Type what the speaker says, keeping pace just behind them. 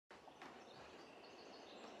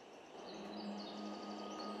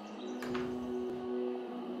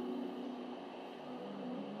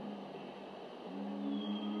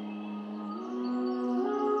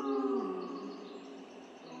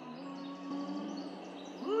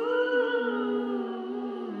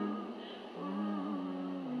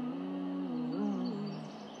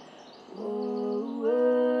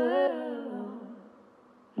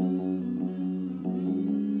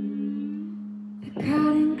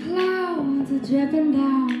are dripping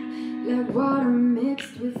down like water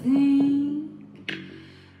mixed with ink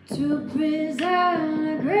to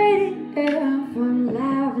preserve a gradient air from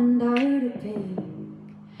lavender to pink.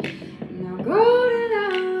 Now golden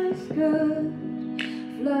hour is good,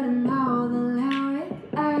 flooding all the lyric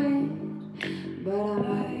light, but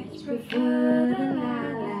I much prefer the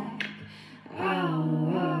lilac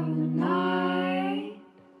hour of the night.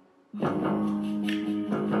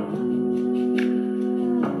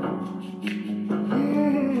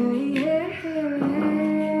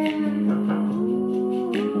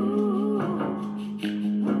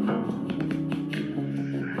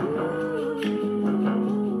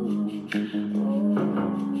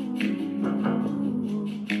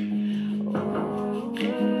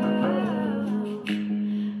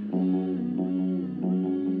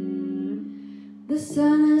 The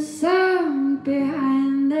sun is sunk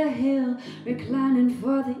behind the hill, reclining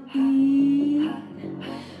for the eve,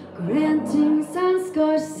 granting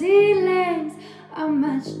sun-scorched ceilings a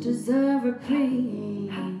much-deserved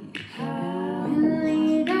reprieve. And when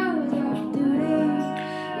leaders off duty,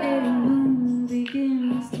 lady moon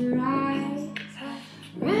begins to rise,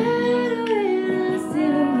 right away in a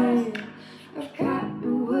silhouette of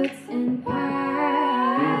cottonwoods and pines.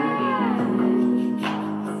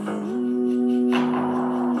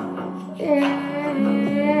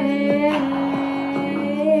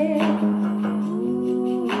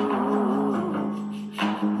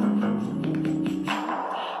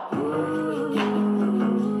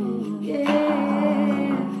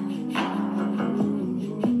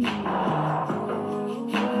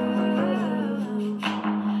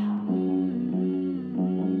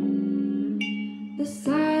 The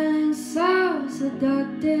silence so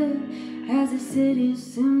seductive as the city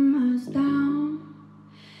simmers down.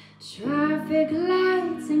 Traffic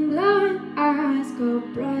lights and glowing eyes go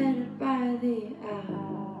brighter by the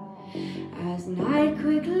hour as night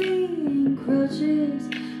quickly encroaches,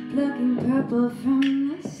 plucking purple from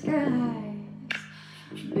the skies.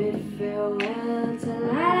 Bid farewell to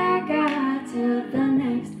light I got till the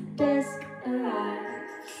next dusk arrives.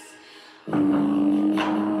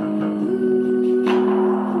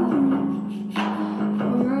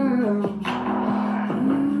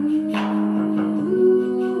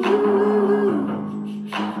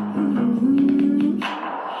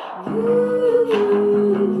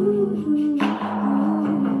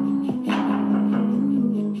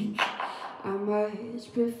 I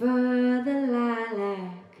much prefer the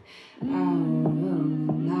lilac hour of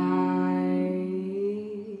night.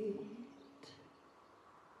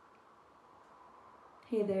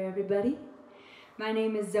 Hey there, everybody. My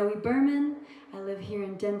name is Zoe Berman. I live here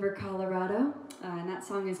in Denver, Colorado, and that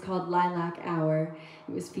song is called Lilac Hour.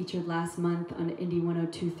 It was featured last month on Indie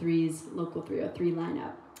 102.3's Local 303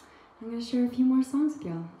 lineup. I'm going to share a few more songs with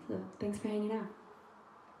y'all, so thanks for hanging out.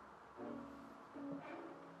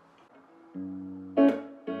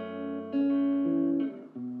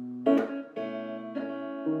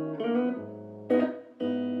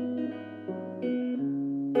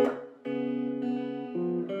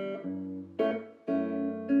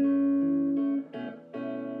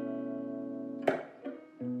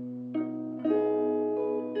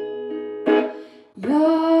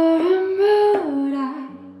 Your emerald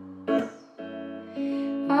eyes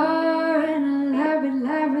are an elaborate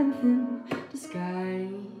labyrinthine disguise.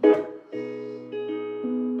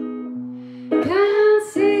 Can't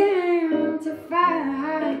seem to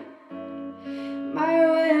find my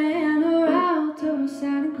way in or out of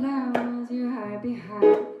shining clouds you hide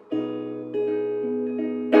behind.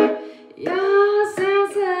 Your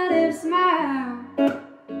sensitive smile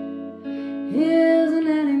is an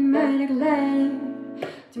enigmatic letter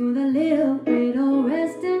to the little riddle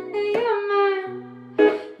resting in your mind.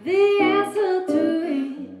 The answer to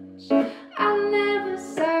which I never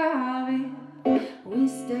saw it. We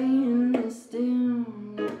stay in the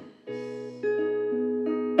stillness.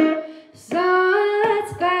 So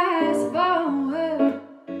let's fast forward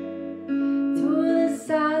to the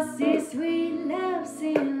saucy sweet love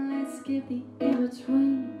scene. Let's skip the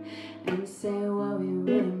in-between and say what we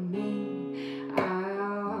really mean.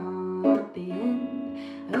 At the end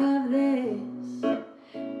of this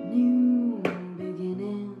new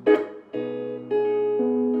beginning.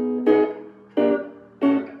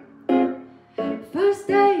 First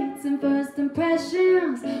dates and first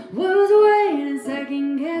impressions, was waiting,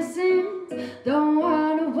 second guessing. Don't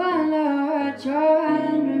wanna wonder,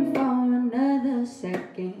 trying for another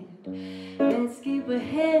second. Let's skip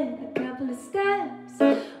ahead a couple of steps.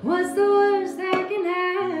 What's the worst that can happen?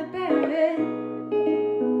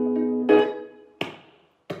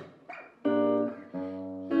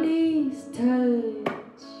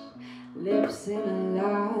 lips in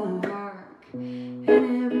a lark, and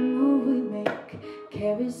every move we make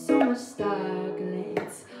carries so much stock.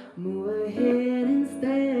 Let's move ahead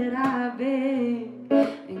instead, I beg,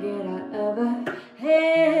 and get out of our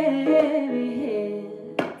heavy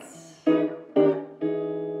heads.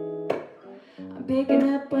 I'm picking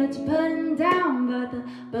up what you're putting down, but the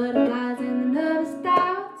butterflies and the nervous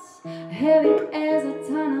doubts are heavy as a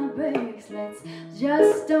ton of bricks. Let's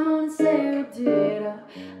just don't say we did.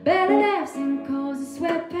 Belly laughs in cozy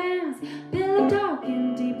sweatpants, pillow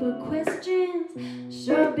talking deeper questions.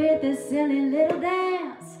 Sure beat this silly little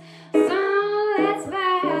dance. So let's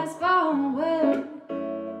fast forward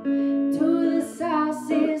to the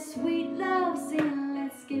saucy sweet love scene.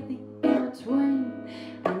 Let's skip the in-between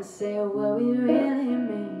and say what we really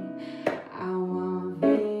mean. I want the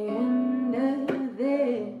end of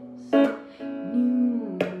this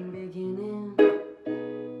new beginning.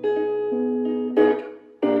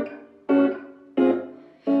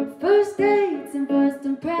 First dates and first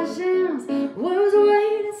impressions, words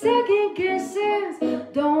waiting, second guesses.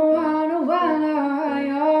 Don't wanna wonder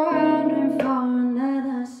you're wondering for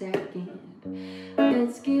another second.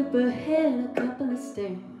 Let's skip ahead a couple of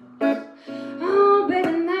steps. Oh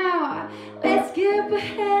baby, now let's skip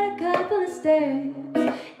ahead a couple of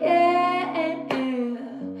steps. Yeah,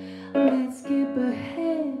 let's skip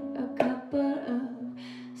ahead a couple of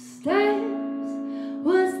steps.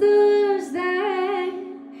 What's the worst that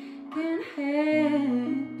can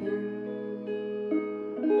happen?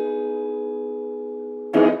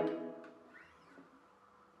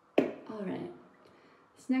 Alright,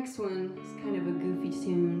 this next one is kind of a goofy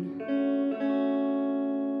tune.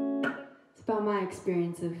 It's about my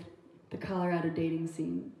experience of the Colorado dating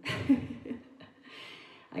scene.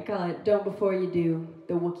 I call it Don't Before You Do,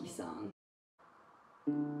 the Wookiee song.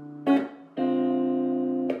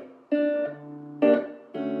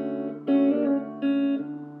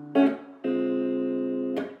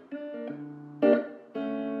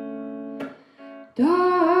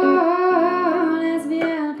 Don't ask me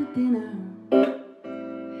out to dinner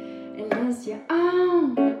unless you're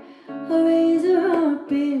on a razor or a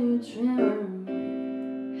beard trimmer.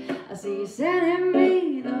 I see you sending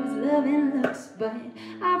me those loving looks, but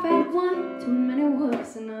I've had one too many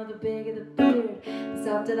looks. I know the bigger the beard, the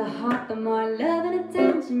softer the heart, the more love and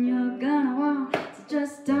attention you're gonna want. So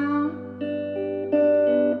just don't,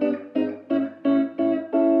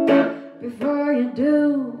 before you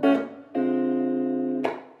do,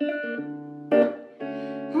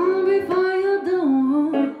 oh, before you do.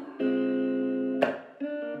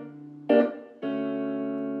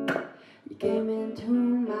 You came into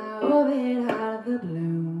my orbit out of the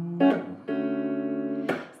blue,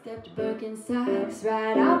 stepped your Birkenstocks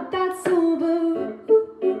right out that Subaru,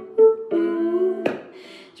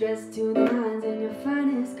 dressed to the nines in your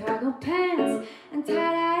finest cargo pants and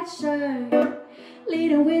tie-dyed shirt,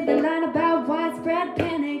 leading with a line about widespread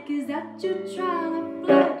panic. Is that you trying to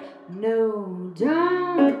flirt? No,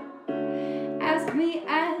 don't ask me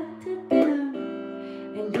out to dinner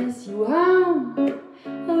unless you own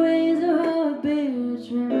a razor or a beard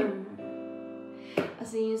trimmer. I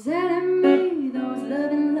see you sending me those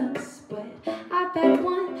loving looks, but I've had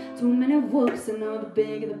one too many whoops. I know the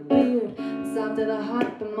bigger the beard, the softer the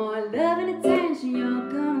heart, the more love and attention you're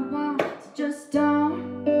gonna want. So just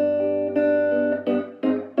don't,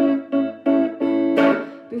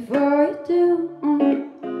 before you do.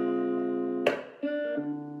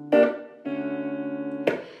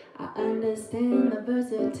 I understand the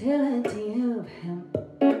versatility of hemp,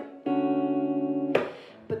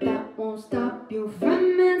 but that won't stop you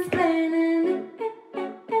from mansplaining.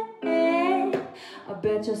 I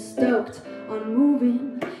bet you're stoked on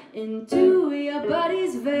moving into your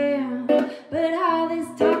buddy's van, but all this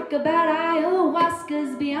talk about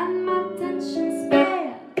ayahuasca's beyond my attention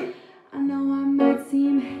span. I know I might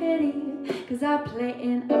seem heady, cause I play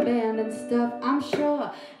in a band and stuff. I'm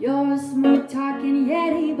sure you're a smooth talking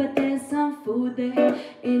yeti, but there's some food there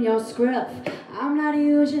in your scruff. I'm not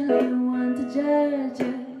usually one to judge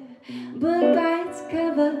a book by its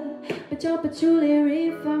cover, but your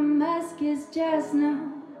patchouli from musk is just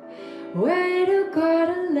no way to court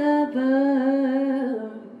a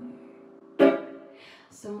lover.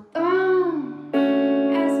 So don't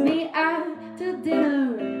ask me out to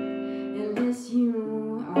dinner unless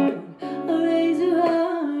you own a razor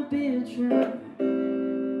or a beard trimmer.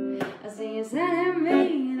 I see you sending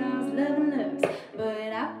me those loving looks, but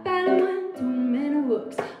I've had one too many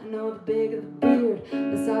looks. I know the bigger the beard,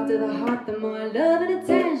 the softer the heart, the more love and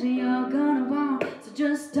attention you're gonna want. So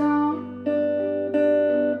just don't,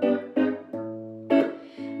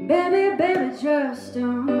 baby, baby, just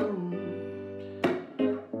don't.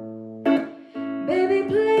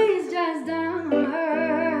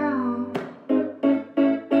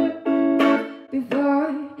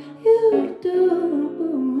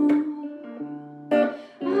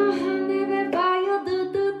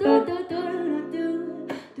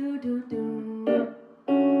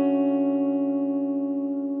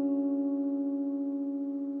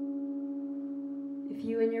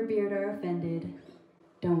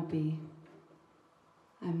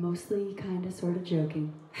 sort of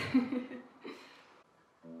joking.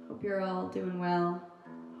 Hope you're all doing well.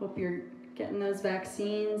 Hope you're getting those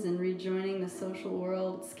vaccines and rejoining the social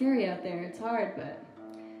world. It's scary out there, it's hard, but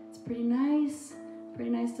it's pretty nice.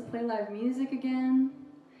 Pretty nice to play live music again.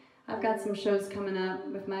 I've got some shows coming up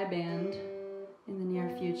with my band in the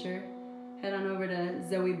near future. Head on over to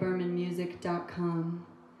zoebermanmusic.com,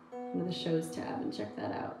 go to the shows tab and check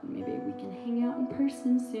that out. Maybe we can hang out in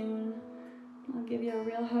person soon. I'll give you a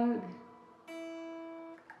real hug.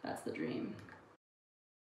 That's the dream.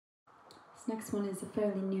 This next one is a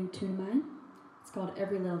fairly new tune of mine. It's called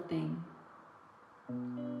Every Little Thing.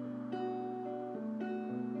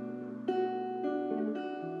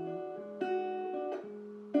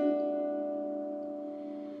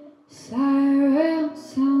 Sirens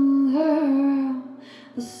sound around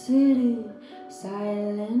the city,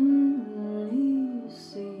 silently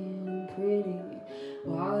seeing pretty,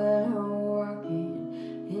 while I'm walking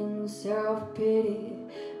in self-pity,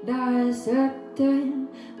 dissecting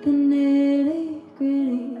the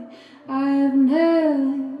nitty-gritty. I've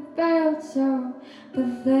never felt so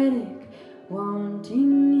pathetic,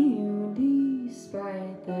 wanting you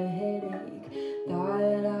despite the headache.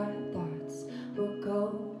 Thought our thoughts would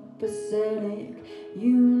go pathetic,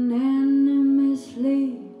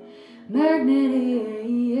 unanimously magnetic.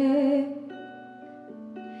 Yeah.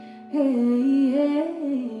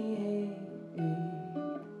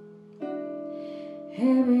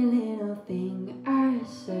 Every little thing I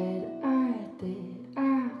said, I did,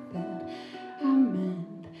 I felt, I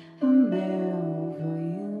meant, I meant for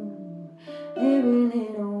you. Every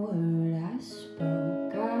little word I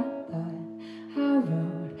spoke, I thought, I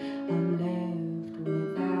wrote, I'm left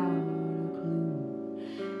without a clue.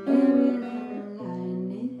 Every little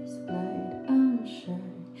line is blood, unsure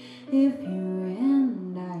if you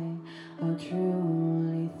and I are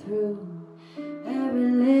truly through.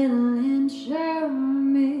 Every little inch of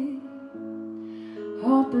me,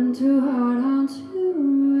 hoping to hold on to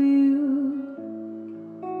you,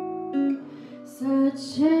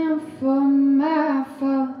 searching for my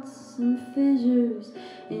faults and fissures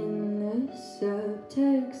in the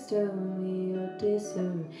subtext of your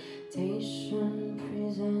dissertation,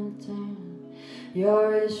 presenting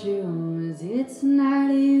your issues. It's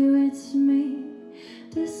not you, it's me.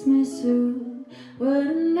 Dismissal, what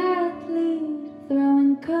an athlete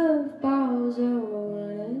throwing curveballs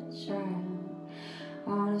over a child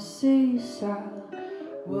on a seesaw.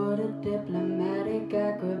 What a diplomatic,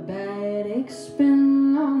 acrobatic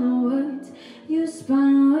spin on the words you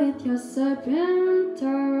spun with your serpent.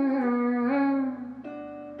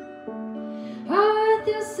 Oh, with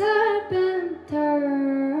your serpent.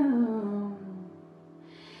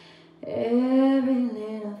 Every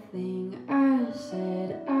little thing I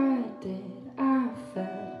said, I did, I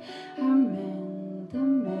felt, I meant, I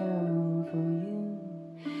meant for you.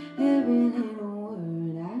 Every little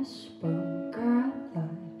word I spoke, I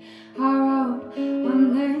thought, I wrote,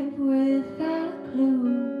 I'm left without a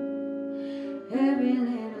clue. Every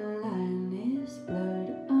little line is blood,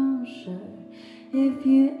 unsure if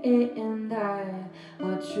you and I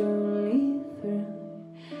are truly through.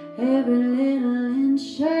 Every little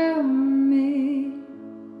inch of me,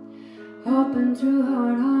 hoping to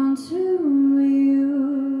hold on to you.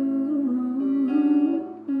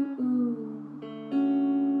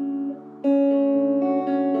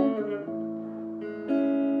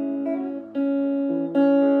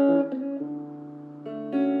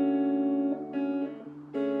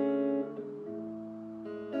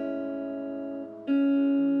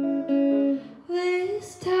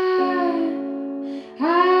 This time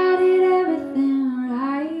I did everything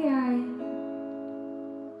right.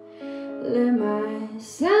 Let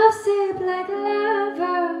myself sip like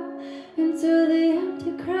lava into the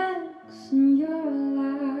empty cracks in your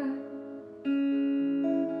life.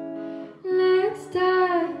 Next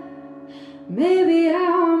time, maybe I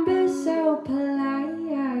won't be so polite,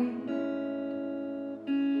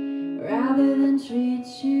 rather than treat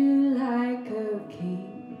you like a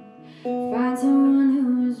king. Find someone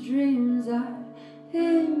whose dreams are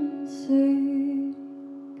in sync.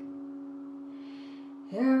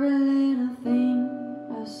 Every little thing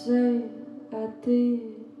I said, I did,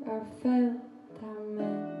 I felt, I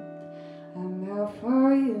meant, I'm out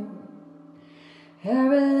for you.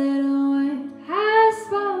 Every little word I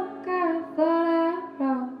spoke, I thought I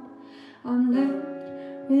wrote, I'm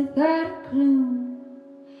left without a clue.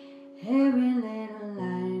 Every little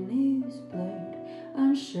line is blurred,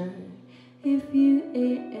 unsure if you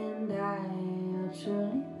and I are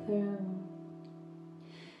truly through.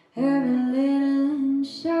 Every little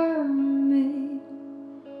inch of me,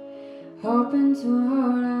 hoping to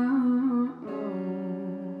hold on.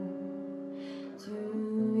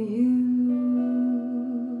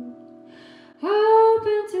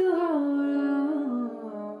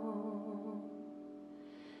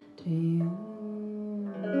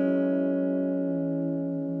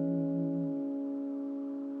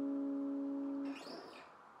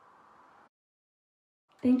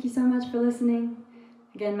 thank you so much for listening.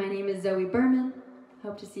 Again, my name is Zoe Berman.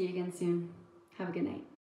 Hope to see you again soon. Have a good night.